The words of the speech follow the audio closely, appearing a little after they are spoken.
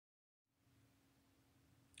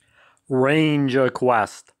Ranger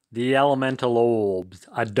Quest, the Elemental Orbs,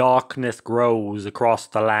 a darkness grows across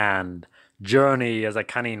the land. Journey as a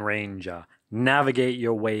cunning ranger, navigate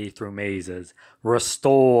your way through mazes,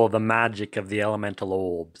 restore the magic of the Elemental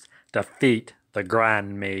Orbs, defeat the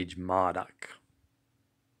Grand Mage Marduk.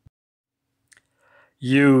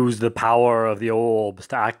 Use the power of the orbs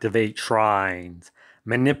to activate shrines.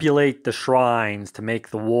 Manipulate the shrines to make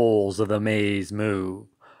the walls of the maze move.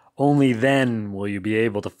 Only then will you be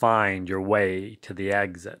able to find your way to the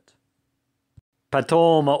exit.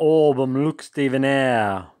 Patoma orbum luxti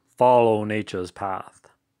venere. Follow nature's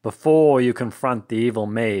path. Before you confront the evil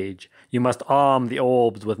mage, you must arm the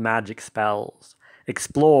orbs with magic spells.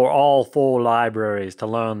 Explore all 4 libraries to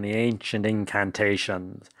learn the ancient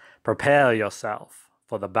incantations. Prepare yourself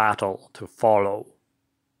for the battle to follow.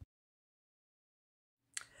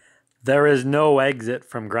 There is no exit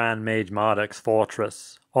from Grand Mage Marduk's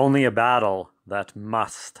fortress, only a battle that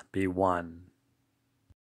must be won.